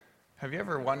Have you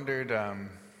ever wondered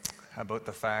about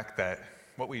the fact that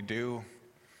what we do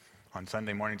on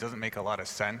Sunday morning doesn't make a lot of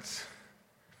sense?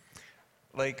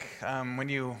 Like when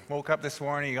you woke up this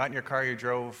morning, you got in your car, you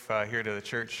drove here to the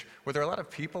church, were there a lot of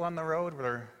people on the road?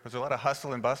 Was there a lot of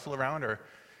hustle and bustle around? Or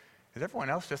is everyone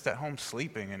else just at home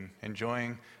sleeping and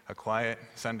enjoying a quiet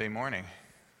Sunday morning?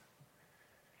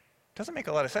 It doesn't make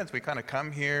a lot of sense. We kind of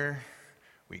come here,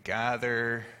 we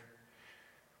gather,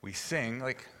 we sing.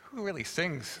 Like, who really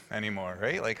sings anymore,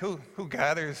 right? Like, who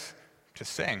gathers to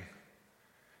sing?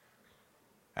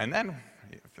 And then,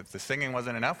 if the singing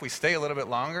wasn't enough, we stay a little bit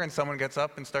longer and someone gets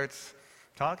up and starts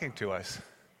talking to us,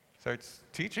 starts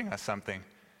teaching us something,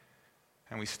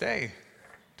 and we stay.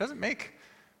 It doesn't make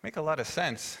a lot of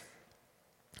sense.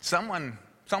 Some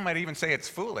might even say it's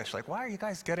foolish. Like, why are you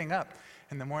guys getting up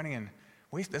in the morning and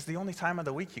this is the only time of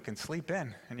the week you can sleep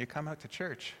in and you come out to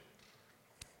church?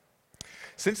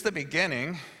 Since the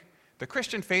beginning, the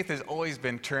Christian faith has always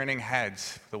been turning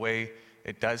heads the way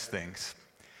it does things.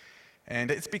 And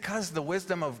it's because the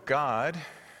wisdom of God,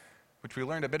 which we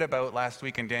learned a bit about last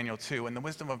week in Daniel 2, and the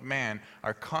wisdom of man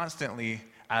are constantly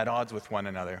at odds with one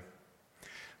another.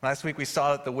 Last week we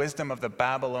saw that the wisdom of the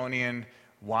Babylonian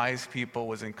wise people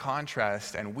was in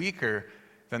contrast and weaker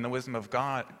than the wisdom of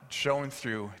God shown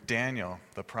through Daniel,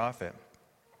 the prophet.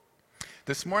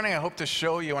 This morning I hope to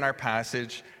show you in our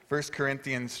passage, 1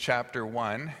 Corinthians chapter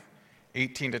 1,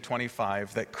 18 to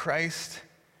 25, that Christ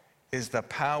is the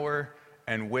power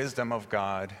and wisdom of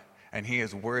God, and he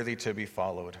is worthy to be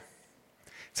followed.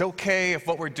 It's okay if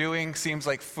what we're doing seems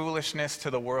like foolishness to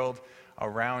the world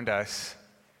around us,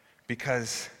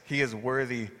 because he is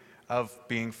worthy of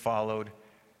being followed,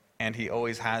 and he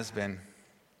always has been.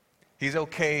 He's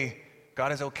okay,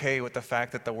 God is okay with the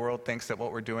fact that the world thinks that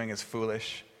what we're doing is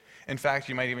foolish. In fact,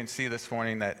 you might even see this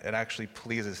morning that it actually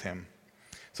pleases him.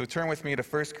 So turn with me to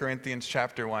 1 Corinthians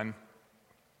chapter 1.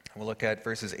 We'll look at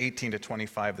verses 18 to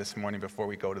 25 this morning before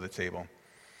we go to the table.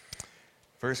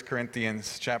 1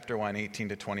 Corinthians chapter 1, 18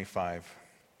 to 25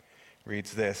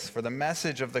 reads this: "For the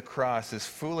message of the cross is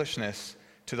foolishness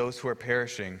to those who are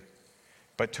perishing,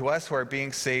 but to us who are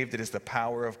being saved it is the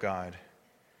power of God.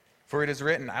 For it is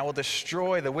written, I will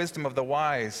destroy the wisdom of the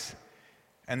wise,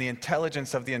 and the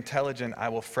intelligence of the intelligent I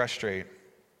will frustrate.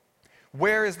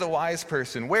 Where is the wise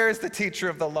person? Where is the teacher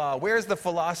of the law? Where is the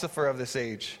philosopher of this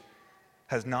age?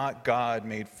 Has not God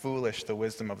made foolish the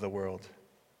wisdom of the world?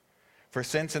 For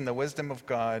since in the wisdom of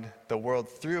God, the world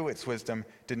through its wisdom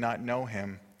did not know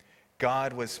him,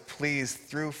 God was pleased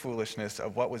through foolishness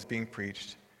of what was being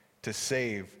preached to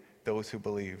save those who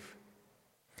believe.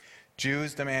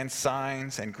 Jews demand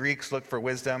signs and Greeks look for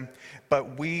wisdom,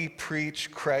 but we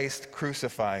preach Christ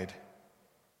crucified,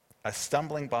 a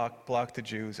stumbling block to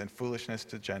Jews and foolishness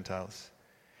to Gentiles.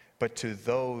 But to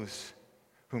those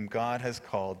whom God has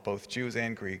called, both Jews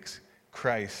and Greeks,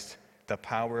 Christ, the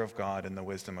power of God and the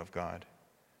wisdom of God.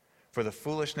 For the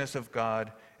foolishness of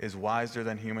God is wiser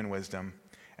than human wisdom,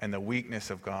 and the weakness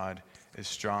of God is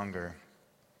stronger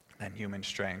than human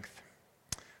strength."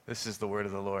 This is the word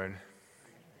of the Lord.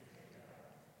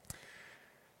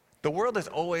 The world has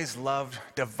always loved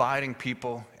dividing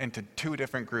people into two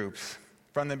different groups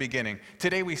from the beginning.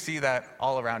 Today we see that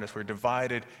all around us. We're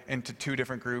divided into two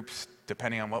different groups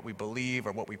depending on what we believe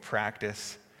or what we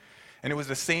practice. And it was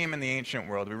the same in the ancient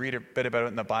world. We read a bit about it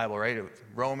in the Bible, right? It was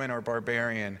Roman or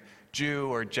barbarian, Jew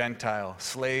or Gentile,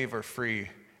 slave or free,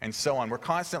 and so on. We're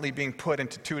constantly being put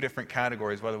into two different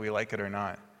categories, whether we like it or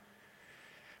not.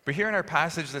 But here in our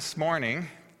passage this morning,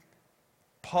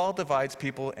 Paul divides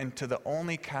people into the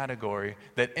only category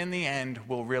that in the end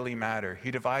will really matter.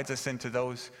 He divides us into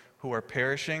those who are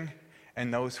perishing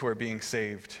and those who are being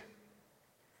saved.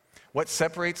 What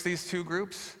separates these two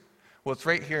groups? Well, it's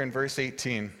right here in verse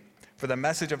 18. "For the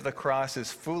message of the cross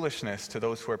is foolishness to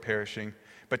those who are perishing,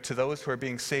 but to those who are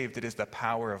being saved it is the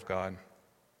power of God."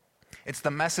 It's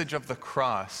the message of the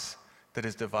cross that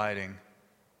is dividing.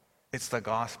 It's the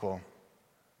gospel.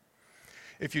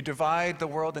 If you divide the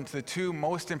world into the two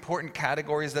most important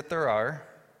categories that there are,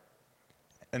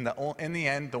 in the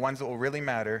end, the ones that will really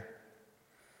matter,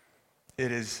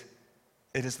 it is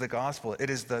the gospel. It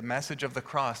is the message of the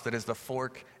cross that is the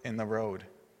fork in the road.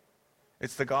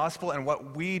 It's the gospel and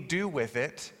what we do with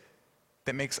it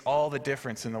that makes all the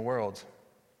difference in the world.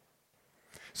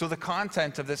 So the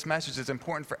content of this message is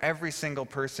important for every single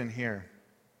person here.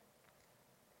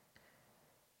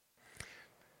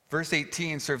 Verse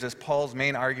 18 serves as Paul's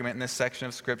main argument in this section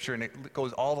of Scripture, and it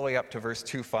goes all the way up to verse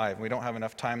 2:5. We don't have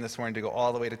enough time this morning to go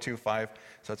all the way to 2:5,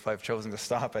 so that's why I've chosen to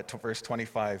stop at verse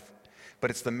 25. But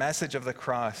it's the message of the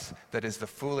cross that is the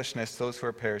foolishness to those who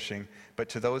are perishing, but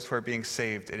to those who are being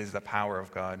saved, it is the power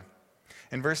of God.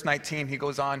 In verse 19, he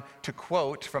goes on to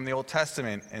quote from the Old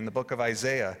Testament in the book of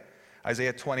Isaiah.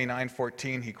 Isaiah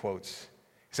 29:14, he quotes.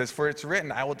 He says, "For it's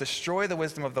written, I will destroy the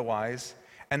wisdom of the wise,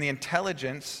 and the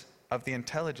intelligence of the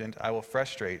intelligent I will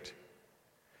frustrate."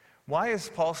 Why is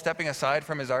Paul stepping aside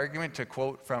from his argument to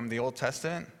quote from the Old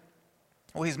Testament?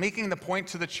 Well, he's making the point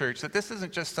to the church that this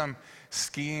isn't just some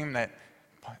scheme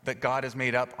that God has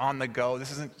made up on the go.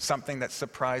 This isn't something that's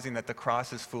surprising, that the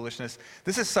cross is foolishness.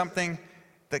 This is something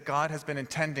that God has been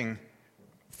intending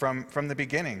from the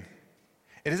beginning.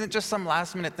 It isn't just some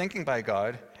last-minute thinking by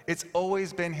God. It's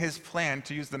always been his plan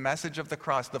to use the message of the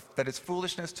cross, that is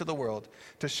foolishness to the world,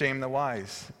 to shame the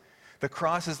wise. The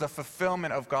cross is the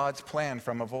fulfillment of God's plan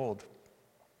from of old.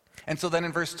 And so then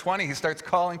in verse 20, he starts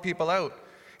calling people out.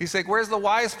 He's like, where's the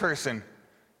wise person?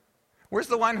 Where's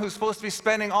the one who's supposed to be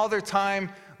spending all their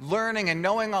time learning and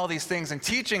knowing all these things and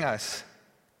teaching us?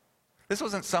 This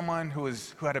wasn't someone who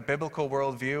had a biblical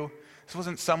worldview. This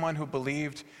wasn't someone who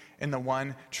believed in the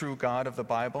one true God of the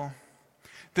Bible.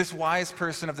 This wise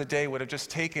person of the day would have just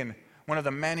taken one of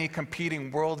the many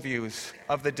competing worldviews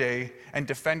of the day and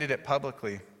defended it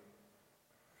publicly.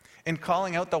 In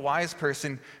calling out the wise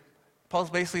person, Paul's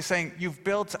basically saying, you've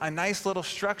built a nice little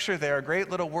structure there, a great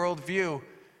little worldview,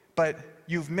 but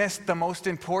you've missed the most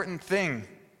important thing.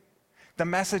 The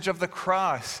message of the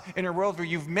cross in your worldview,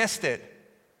 you've missed it.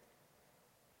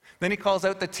 Then he calls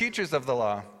out the teachers of the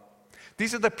law.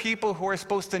 These are the people who are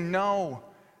supposed to know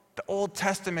the Old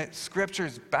Testament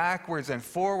scriptures backwards and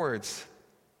forwards.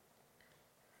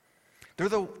 They're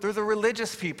the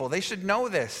religious people. They should know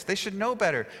this. They should know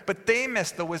better. But they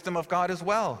missed the wisdom of God as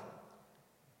well.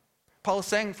 Paul is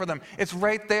saying for them, it's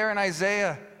right there in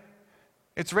Isaiah.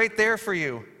 It's right there for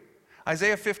you.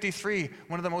 Isaiah 53,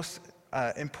 one of the most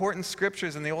important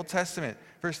scriptures in the Old Testament,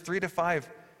 verse 3-5,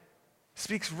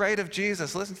 speaks right of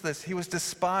Jesus. Listen to this. He was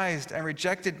despised and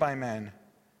rejected by men,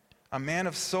 a man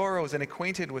of sorrows and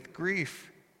acquainted with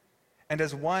grief. And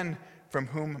as one from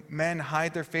whom men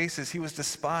hide their faces, he was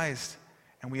despised,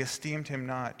 and we esteemed him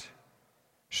not.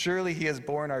 Surely he has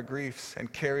borne our griefs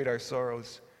and carried our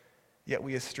sorrows, yet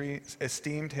we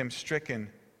esteemed him stricken,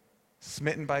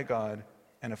 smitten by God,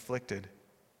 and afflicted.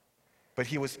 But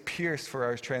he was pierced for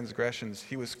our transgressions.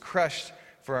 He was crushed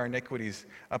for our iniquities.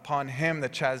 Upon him the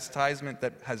chastisement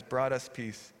that has brought us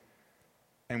peace,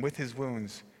 and with his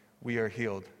wounds we are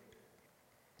healed.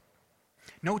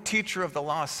 No teacher of the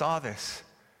law saw this.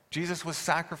 Jesus was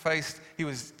sacrificed. He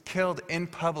was killed in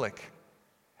public.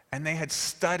 And they had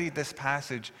studied this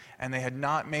passage, and they had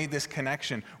not made this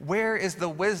connection. Where is the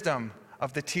wisdom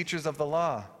of the teachers of the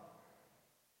law?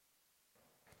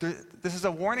 This is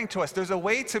a warning to us. There's a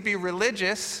way to be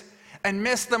religious and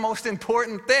miss the most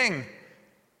important thing.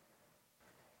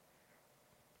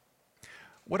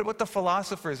 What about the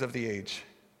philosophers of the age?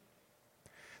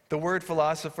 The word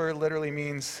philosopher literally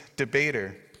means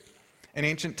debater. In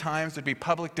ancient times, there'd be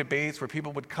public debates where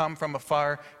people would come from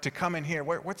afar to come and hear,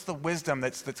 what's the wisdom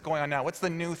that's going on now? What's the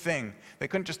new thing? They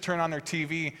couldn't just turn on their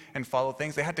TV and follow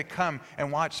things. They had to come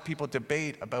and watch people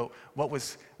debate about what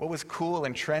was cool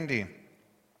and trendy.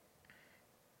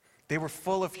 They were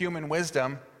full of human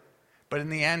wisdom, but in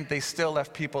the end, they still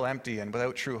left people empty and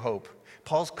without true hope.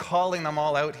 Paul's calling them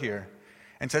all out here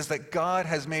and says that God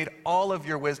has made all of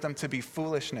your wisdom to be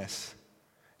foolishness.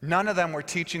 None of them were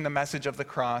teaching the message of the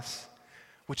cross,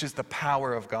 which is the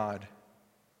power of God.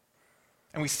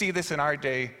 And we see this in our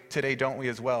day today, don't we,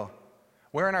 as well?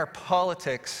 Where in our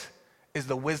politics is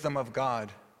the wisdom of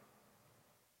God?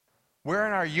 Where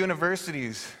in our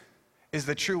universities is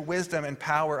the true wisdom and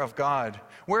power of God?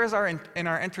 Where is in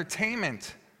our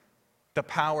entertainment the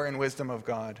power and wisdom of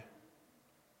God?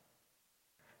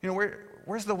 You know,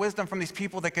 where's the wisdom from these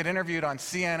people that get interviewed on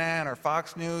CNN or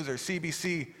Fox News or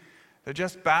CBC? They're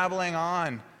just babbling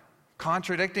on,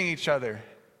 contradicting each other.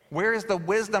 Where is the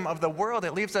wisdom of the world?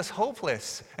 It leaves us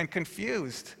hopeless and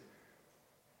confused.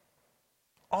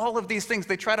 All of these things,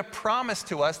 they try to promise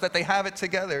to us that they have it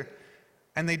together,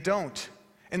 and they don't.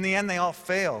 In the end, they all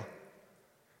fail.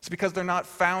 It's because they're not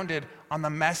founded on the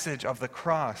message of the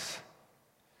cross.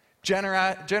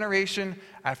 Generation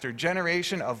after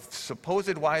generation of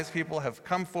supposed wise people have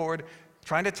come forward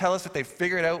trying to tell us that they've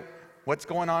figured out what's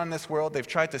going on in this world. They've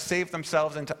tried to save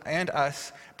themselves and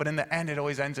us, but in the end, it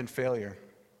always ends in failure.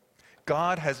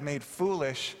 God has made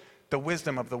foolish the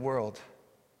wisdom of the world.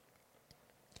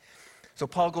 So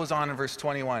Paul goes on in verse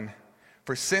 21,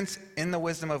 "For since in the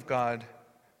wisdom of God,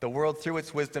 the world through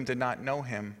its wisdom did not know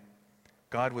him,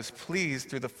 God was pleased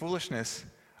through the foolishness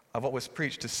of what was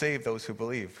preached to save those who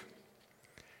believe."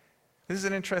 This is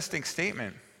an interesting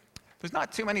statement. There's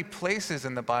not too many places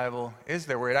in the Bible, is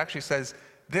there, where it actually says,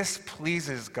 this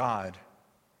pleases God.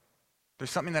 There's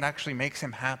something that actually makes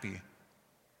him happy.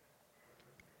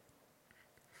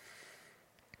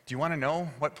 Do you want to know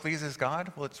what pleases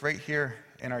God? Well, it's right here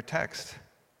in our text.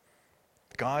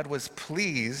 God was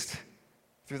pleased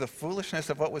through the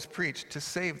foolishness of what was preached to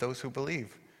save those who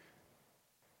believe.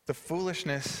 The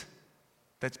foolishness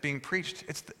that's being preached,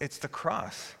 it's the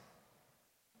cross.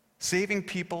 Saving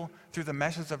people through the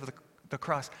message of the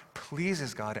cross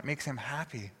pleases God. It makes him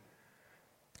happy.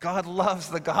 God loves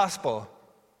the gospel.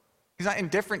 He's not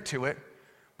indifferent to it.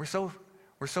 We're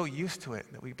so used to it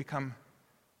that we become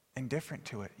indifferent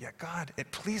to it. Yet God,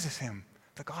 it pleases him.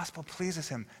 The gospel pleases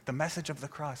him. The message of the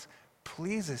cross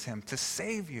pleases him to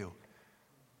save you.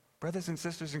 Brothers and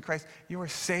sisters in Christ, you are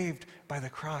saved by the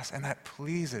cross, and that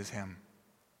pleases him.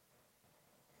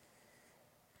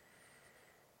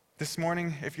 This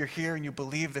morning, if you're here and you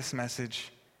believe this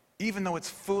message, even though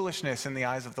it's foolishness in the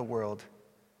eyes of the world,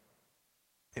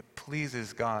 it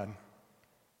pleases God.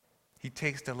 He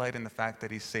takes delight in the fact that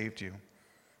he saved you.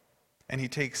 And he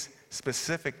takes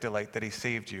specific delight that he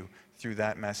saved you through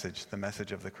that message, the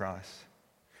message of the cross.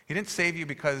 He didn't save you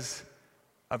because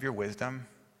of your wisdom.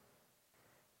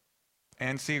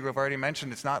 And see, we've already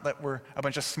mentioned, it's not that we're a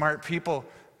bunch of smart people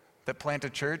that plant a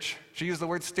church. She used the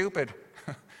word stupid.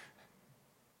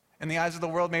 In the eyes of the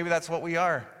world, maybe that's what we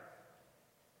are.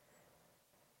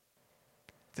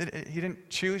 He didn't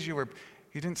choose you, or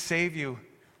he didn't save you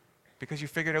because you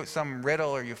figured out some riddle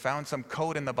or you found some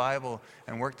code in the Bible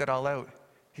and worked it all out.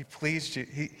 He pleased you.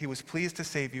 He was pleased to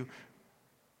save you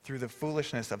through the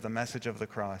foolishness of the message of the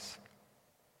cross.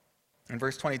 In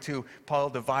verse 22, Paul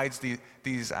divides the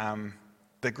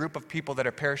group of people that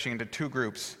are perishing into two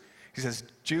groups. He says,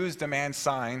 Jews demand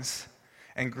signs,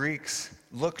 and Greeks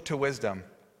look to wisdom.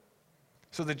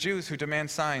 So the Jews who demand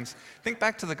signs, think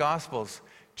back to the Gospels,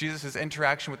 Jesus'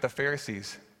 interaction with the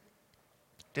Pharisees.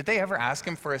 Did they ever ask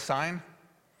him for a sign?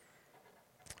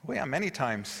 Well, yeah, many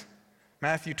times.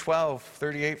 Matthew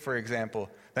 12:38, for example.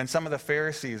 Then some of the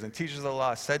Pharisees and teachers of the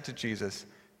law said to Jesus,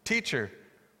 Teacher,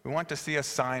 we want to see a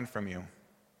sign from you.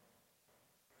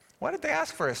 Why did they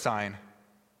ask for a sign?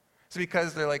 It's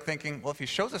because they're like thinking, well, if he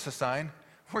shows us a sign,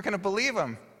 we're going to believe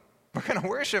him. We're going to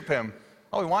worship him.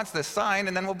 Oh, he wants this sign,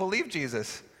 and then we'll believe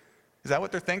Jesus. Is that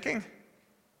what they're thinking?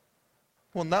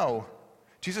 Well, no.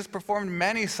 Jesus performed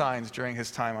many signs during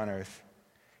his time on earth.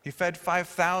 He fed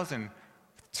 5,000,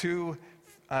 two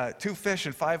fish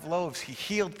and 5 loaves. He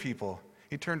healed people.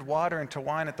 He turned water into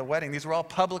wine at the wedding. These were all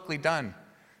publicly done.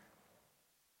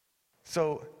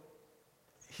 So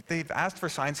they've asked for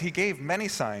signs. He gave many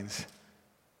signs.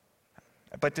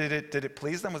 But did it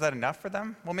please them? Was that enough for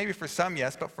them? Well, maybe for some,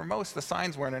 yes, but for most, the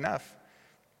signs weren't enough.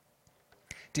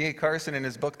 D.A. Carson, in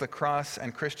his book, The Cross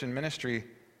and Christian Ministry,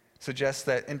 suggests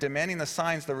that in demanding the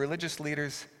signs, the religious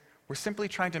leaders were simply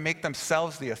trying to make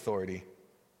themselves the authority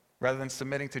rather than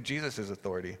submitting to Jesus'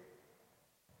 authority.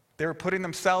 They were putting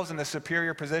themselves in a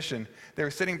superior position. They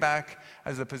were sitting back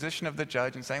as the position of the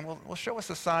judge and saying, well, show us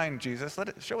a sign, Jesus.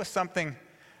 Show us something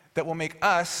that will make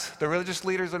us, the religious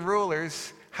leaders and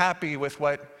rulers, happy with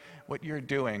what you're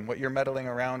doing, what you're meddling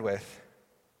around with.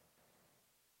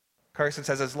 Carson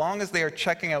says, as long as they are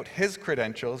checking out his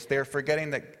credentials, they are forgetting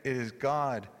that it is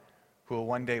God who will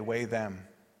one day weigh them.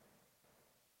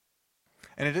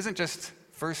 And it isn't just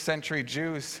first century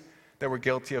Jews that were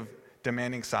guilty of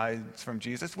demanding signs from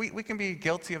Jesus. We can be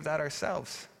guilty of that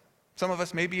ourselves. Some of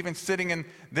us, maybe even sitting in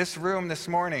this room this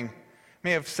morning,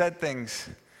 may have said things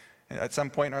at some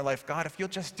point in our life, God, if you'll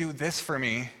just do this for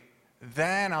me,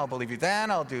 then I'll believe you. Then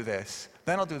I'll do this.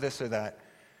 Then I'll do this or that.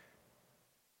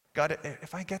 God,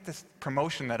 if I get this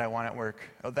promotion that I want at work,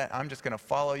 I'm just going to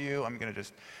follow you. I'm going to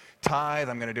just tithe.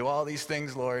 I'm going to do all these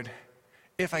things, Lord,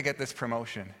 if I get this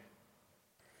promotion.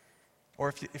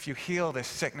 Or if you heal this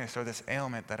sickness or this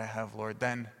ailment that I have, Lord,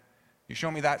 then you show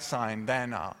me that sign,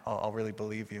 then I'll really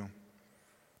believe you.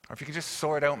 Or if you can just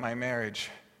sort out my marriage,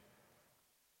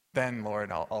 then,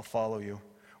 Lord, I'll follow you.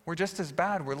 We're just as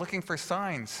bad. We're looking for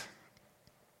signs.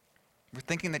 We're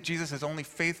thinking that Jesus is only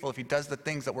faithful if he does the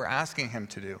things that we're asking him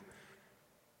to do.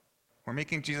 We're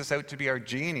making Jesus out to be our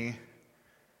genie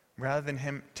rather than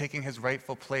him taking his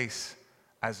rightful place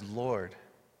as Lord.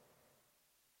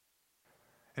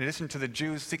 In addition to the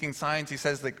Jews seeking signs, he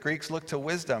says that Greeks look to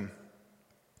wisdom.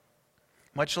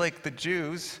 Much like the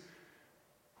Jews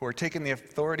who are taking the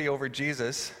authority over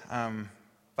Jesus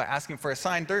by asking for a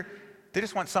sign, they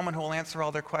just want someone who will answer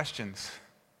all their questions.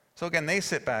 So again, they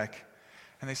sit back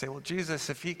and they say, well, Jesus,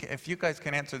 if you guys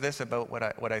can answer this about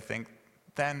what I think,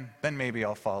 then maybe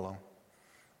I'll follow.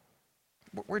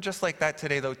 We're just like that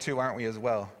today, though, too, aren't we, as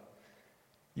well?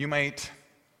 You might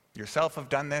yourself have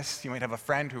done this. You might have a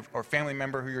friend or family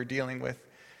member who you're dealing with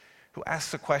who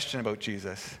asks a question about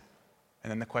Jesus,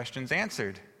 and then the question's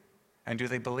answered. And do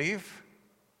they believe?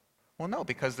 Well, no,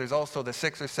 because there's also the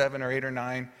 6 or 7 or 8 or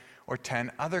 9 or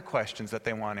 10 other questions that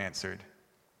they want answered.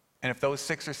 And if those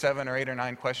 6 or 7 or 8 or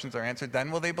 9 questions are answered,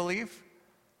 then will they believe?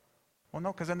 Well,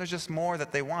 no, because then there's just more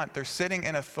that they want. They're sitting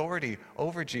in authority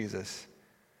over Jesus.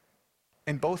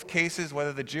 In both cases,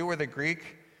 whether the Jew or the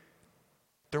Greek,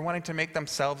 they're wanting to make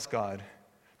themselves God.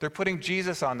 They're putting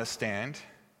Jesus on the stand,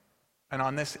 and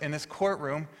in this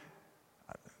courtroom,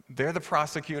 they're the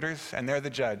prosecutors and they're the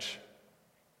judge.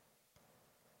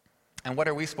 And what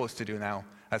are we supposed to do now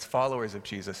as followers of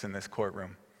Jesus in this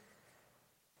courtroom?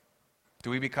 Do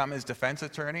we become his defense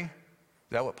attorney? Is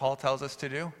that what Paul tells us to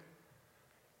do?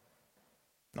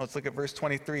 No, let's look at verse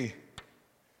 23.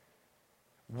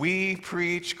 We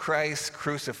preach Christ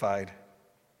crucified,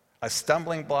 a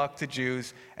stumbling block to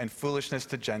Jews and foolishness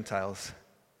to Gentiles.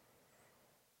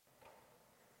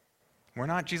 We're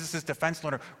not Jesus' defense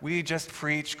lawyer. We just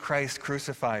preach Christ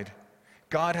crucified.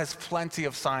 God has plenty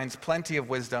of signs, plenty of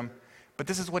wisdom, but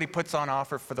this is what he puts on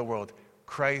offer for the world: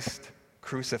 Christ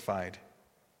crucified.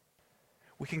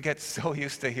 We can get so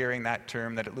used to hearing that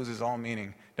term that it loses all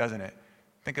meaning, doesn't it?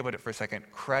 Think about it for a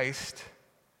second. Christ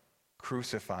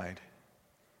crucified.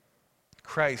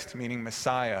 Christ meaning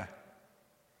Messiah.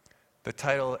 The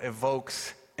title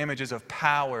evokes images of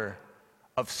power,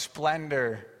 of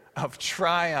splendor, of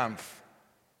triumph.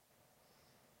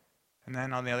 And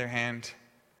then on the other hand,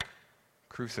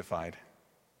 crucified.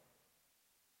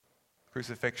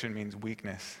 Crucifixion means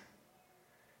weakness.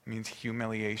 It means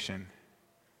humiliation.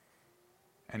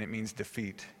 And it means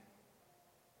defeat.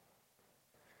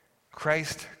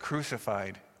 Christ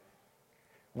crucified.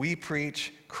 We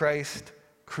preach Christ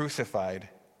crucified.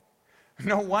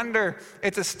 No wonder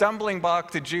it's a stumbling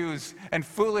block to Jews and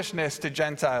foolishness to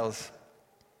Gentiles.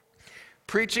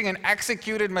 Preaching an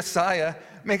executed Messiah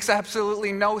makes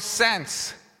absolutely no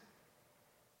sense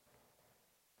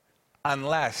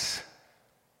unless,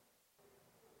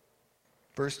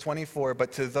 verse 24,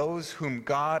 but to those whom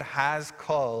God has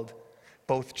called,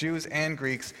 both Jews and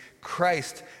Greeks,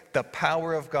 Christ, the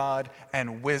power of God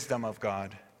and wisdom of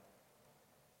God.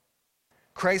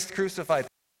 Christ crucified,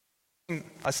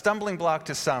 a stumbling block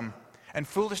to some and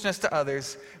foolishness to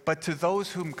others, but to those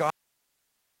whom God,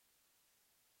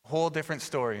 a whole different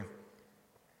story.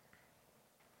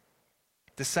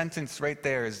 The sentence right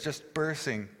there is just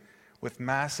bursting with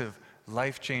massive,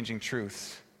 life-changing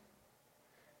truths.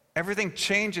 Everything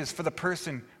changes for the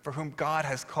person for whom God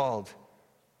has called.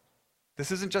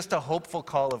 This isn't just a hopeful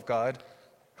call of God,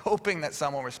 hoping that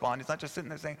someone will respond. He's not just sitting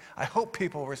there saying, I hope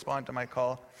people will respond to my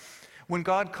call. When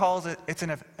God calls it, it's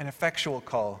an effectual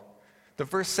call. The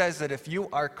verse says that if you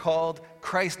are called,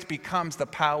 Christ becomes the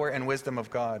power and wisdom of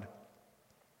God.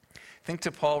 Think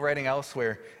to Paul writing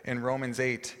elsewhere in Romans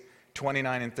 8,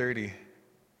 29 and 30.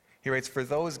 He writes, for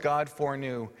those God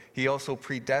foreknew, he also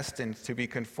predestined to be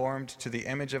conformed to the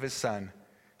image of his Son,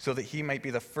 so that he might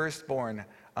be the firstborn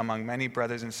among many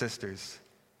brothers and sisters.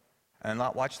 And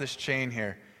watch this chain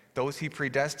here. Those he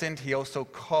predestined, he also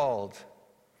called.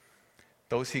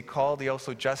 Those he called, he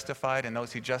also justified. And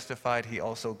those he justified, he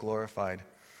also glorified.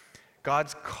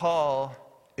 God's call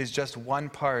is just one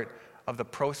part of the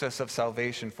process of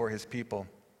salvation for his people.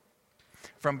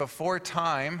 From before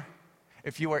time,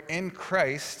 if you are in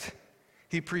Christ,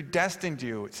 he predestined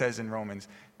you, it says in Romans,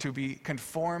 to be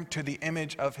conformed to the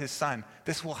image of his Son.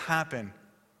 This will happen.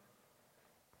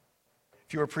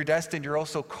 If you are predestined, you're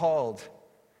also called.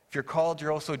 If you're called,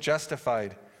 you're also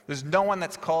justified. There's no one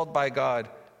that's called by God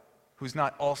who's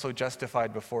not also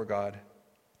justified before God.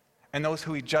 And those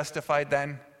who he justified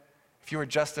then, if you are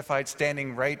justified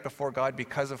standing right before God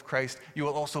because of Christ, you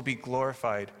will also be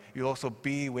glorified. You'll also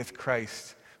be with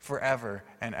Christ forever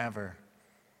and ever.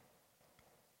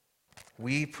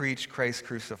 We preach Christ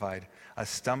crucified, a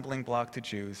stumbling block to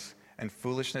Jews and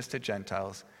foolishness to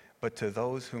Gentiles, but to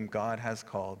those whom God has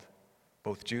called,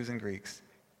 both Jews and Greeks,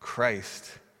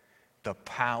 Christ, the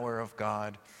power of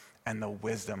God and the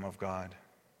wisdom of God.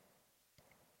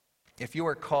 If you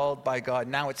are called by God,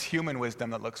 now it's human wisdom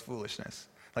that looks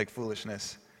like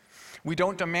foolishness. We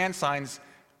don't demand signs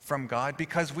from God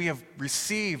because we have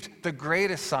received the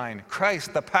greatest sign,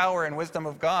 Christ, the power and wisdom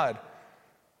of God.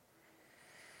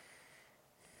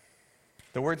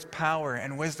 The words power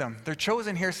and wisdom, they're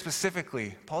chosen here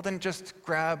specifically. Paul didn't just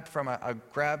grab from a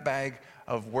grab bag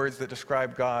of words that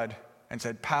describe God and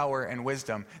said power and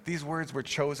wisdom. These words were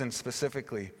chosen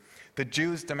specifically. The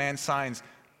Jews demand signs.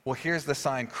 Well, here's the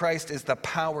sign. Christ is the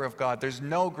power of God. There's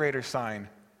no greater sign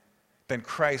than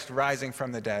Christ rising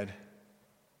from the dead.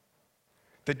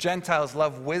 The Gentiles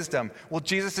love wisdom. Well,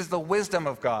 Jesus is the wisdom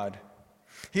of God.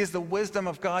 He is the wisdom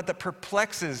of God that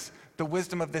perplexes the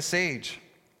wisdom of this age.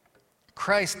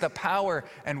 Christ, the power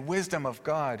and wisdom of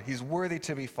God. He's worthy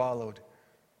to be followed.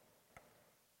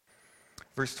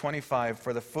 Verse 25,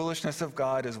 for the foolishness of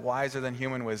God is wiser than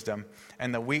human wisdom,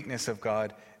 and the weakness of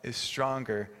God is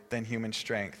stronger than human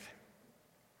strength.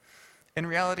 In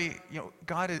reality,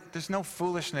 there's no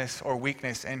foolishness or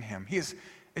weakness in him. It's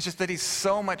just that he's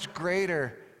so much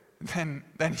greater than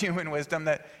human wisdom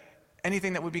that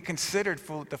anything that would be considered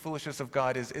the foolishness of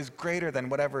God is greater than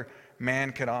whatever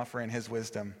man could offer in his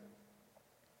wisdom.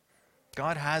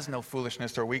 God has no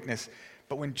foolishness or weakness,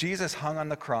 but when Jesus hung on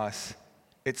the cross,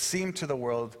 it seemed to the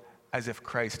world as if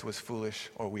Christ was foolish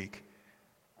or weak.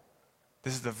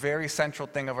 This is the very central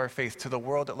thing of our faith. To the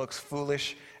world, it looks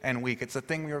foolish and weak. It's the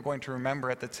thing we are going to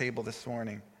remember at the table this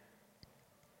morning.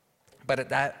 But at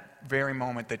that very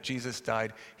moment that Jesus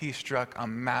died, he struck a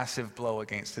massive blow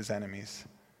against his enemies.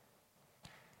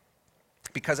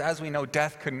 Because as we know,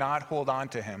 death could not hold on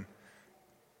to him.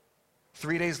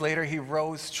 3 days later, he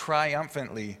rose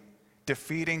triumphantly,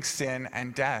 defeating sin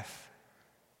and death.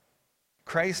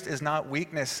 Christ is not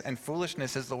weakness and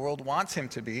foolishness as the world wants him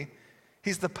to be.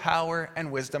 He's the power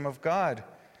and wisdom of God.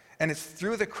 And it's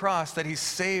through the cross that he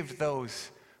saved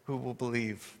those who will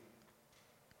believe.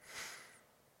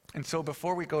 And so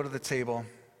before we go to the table,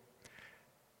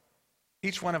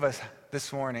 each one of us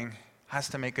this morning has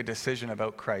to make a decision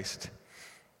about Christ.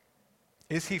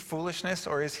 Is he foolishness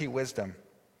or is he wisdom?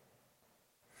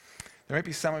 There might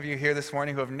be some of you here this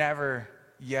morning who have never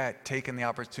yet taken the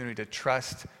opportunity to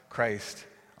trust Christ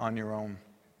on your own.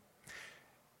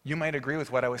 You might agree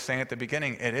with what I was saying at the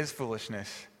beginning. It is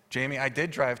foolishness. Jamie, I did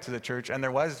drive to the church and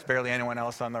there was barely anyone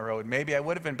else on the road. Maybe I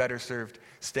would have been better served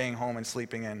staying home and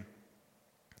sleeping in.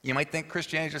 You might think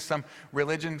Christianity is just some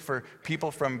religion for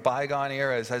people from bygone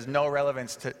eras, has no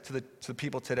relevance to the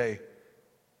people today.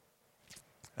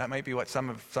 That might be what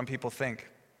some people think.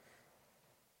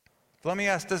 But let me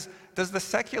ask, does the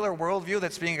secular worldview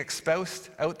that's being espoused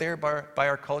out there by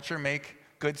our culture make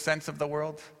good sense of the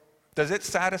world? Does it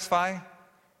satisfy?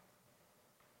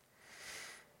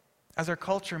 As our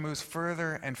culture moves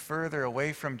further and further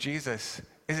away from Jesus,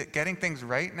 is it getting things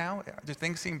right now? Do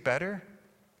things seem better?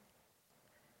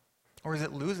 Or is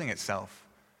it losing itself?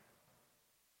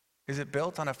 Is it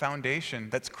built on a foundation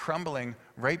that's crumbling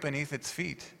right beneath its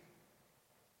feet?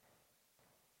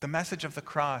 The message of the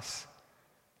cross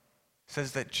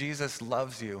says that Jesus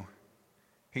loves you.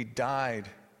 He died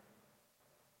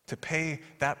to pay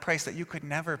that price that you could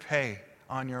never pay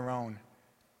on your own.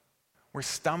 We're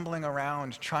stumbling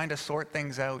around trying to sort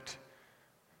things out.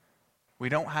 We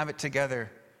don't have it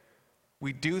together.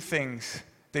 We do things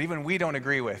that even we don't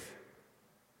agree with.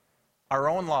 Our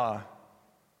own law,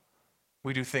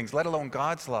 we do things, let alone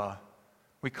God's law.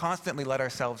 We constantly let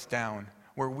ourselves down.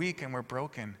 We're weak and we're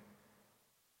broken.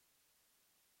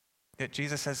 Yet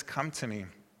Jesus says, come to me.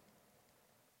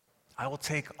 I will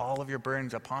take all of your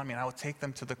burdens upon me and I will take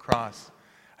them to the cross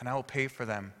and I will pay for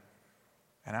them.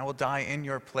 And I will die in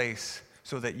your place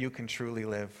so that you can truly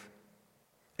live.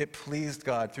 It pleased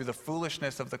God through the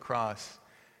foolishness of the cross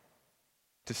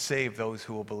to save those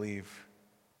who will believe.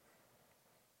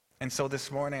 And so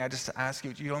this morning, I just ask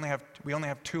you, we only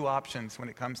have two options when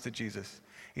it comes to Jesus.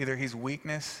 Either he's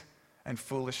weakness and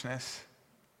foolishness,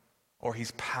 or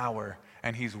he's power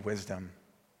and he's wisdom.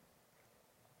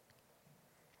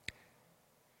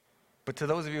 But to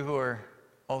those of you who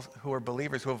are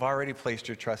believers, who have already placed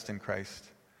your trust in Christ,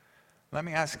 let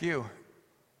me ask you,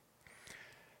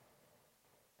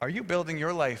 are you building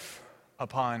your life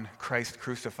upon Christ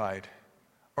crucified,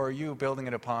 or are you building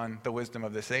it upon the wisdom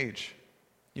of this age?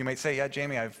 You might say, yeah,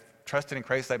 Jamie, I've trusted in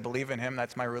Christ, I believe in him,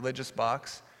 that's my religious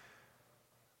box.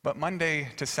 But Monday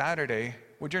to Saturday,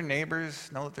 would your neighbors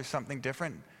know that there's something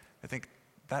different? I think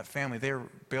that family, they're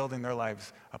building their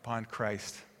lives upon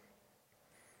Christ.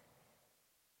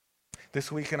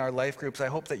 This week in our life groups, I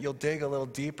hope that you'll dig a little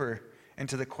deeper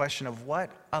into the question of what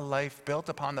a life built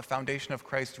upon the foundation of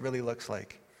Christ really looks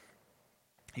like.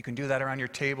 You can do that around your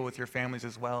table with your families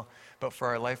as well, but for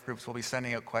our life groups, we'll be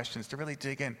sending out questions to really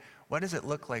dig in. What does it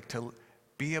look like to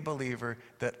be a believer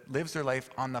that lives their life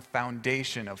on the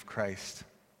foundation of Christ?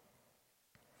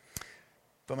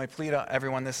 But my plea to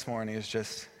everyone this morning is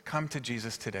just come to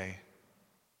Jesus today.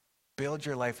 Build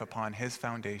your life upon his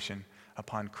foundation,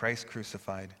 upon Christ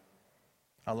crucified.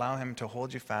 Allow him to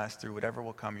hold you fast through whatever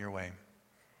will come your way.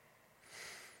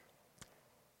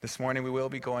 This morning we will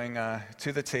be going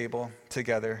to the table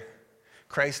together.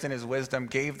 Christ in his wisdom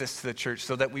gave this to the church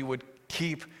so that we would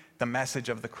keep the message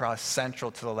of the cross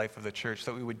central to the life of the church,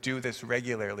 that we would do this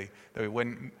regularly, that we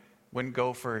wouldn't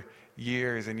go for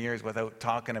years and years without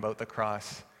talking about the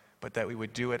cross, but that we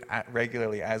would do it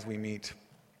regularly as we meet.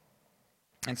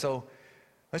 And so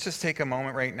let's just take a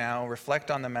moment right now,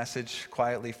 reflect on the message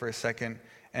quietly for a second,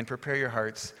 and prepare your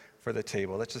hearts for the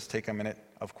table. Let's just take a minute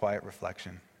of quiet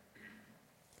reflection.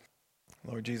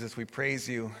 Lord Jesus, we praise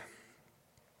you.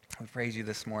 We praise you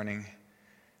this morning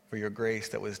for your grace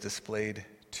that was displayed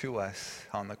to us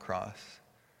on the cross.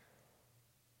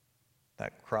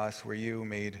 That cross where you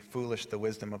made foolish the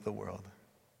wisdom of the world.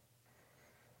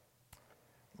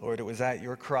 Lord, it was at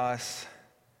your cross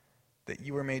that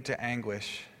you were made to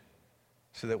anguish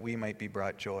so that we might be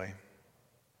brought joy.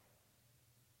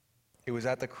 It was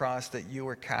at the cross that you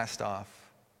were cast off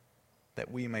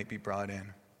that we might be brought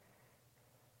in.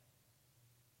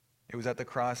 It was at the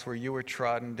cross where you were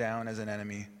trodden down as an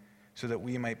enemy so that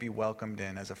we might be welcomed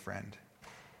in as a friend.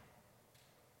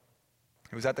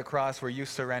 It was at the cross where you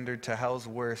surrendered to hell's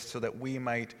worst so that we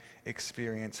might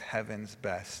experience heaven's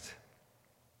best.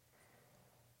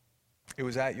 It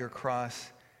was at your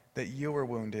cross that you were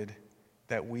wounded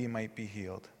that we might be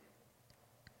healed.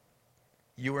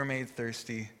 You were made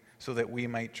thirsty so that we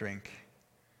might drink.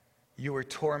 You were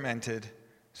tormented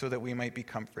so that we might be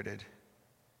comforted.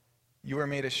 You were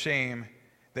made ashamed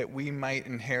that we might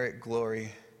inherit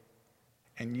glory,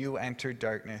 and you entered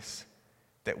darkness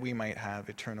that we might have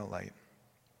eternal light.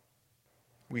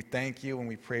 We thank you and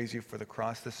we praise you for the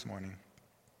cross this morning.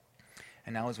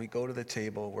 And now as we go to the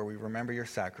table where we remember your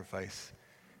sacrifice,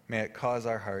 may it cause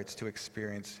our hearts to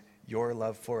experience your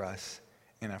love for us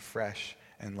in a fresh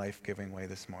and life-giving way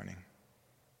this morning.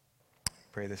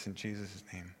 Pray this in Jesus'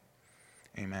 name.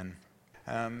 Amen.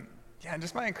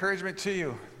 Just my encouragement to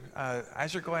you,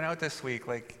 as you're going out this week,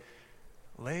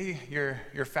 lay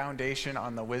your foundation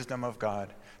on the wisdom of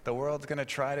God. The world's going to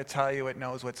try to tell you it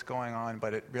knows what's going on,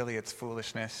 but it's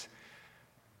foolishness.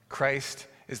 Christ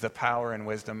is the power and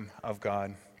wisdom of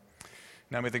God.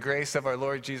 Now may the grace of our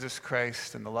Lord Jesus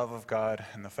Christ and the love of God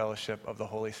and the fellowship of the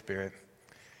Holy Spirit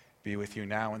be with you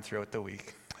now and throughout the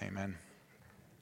week. Amen.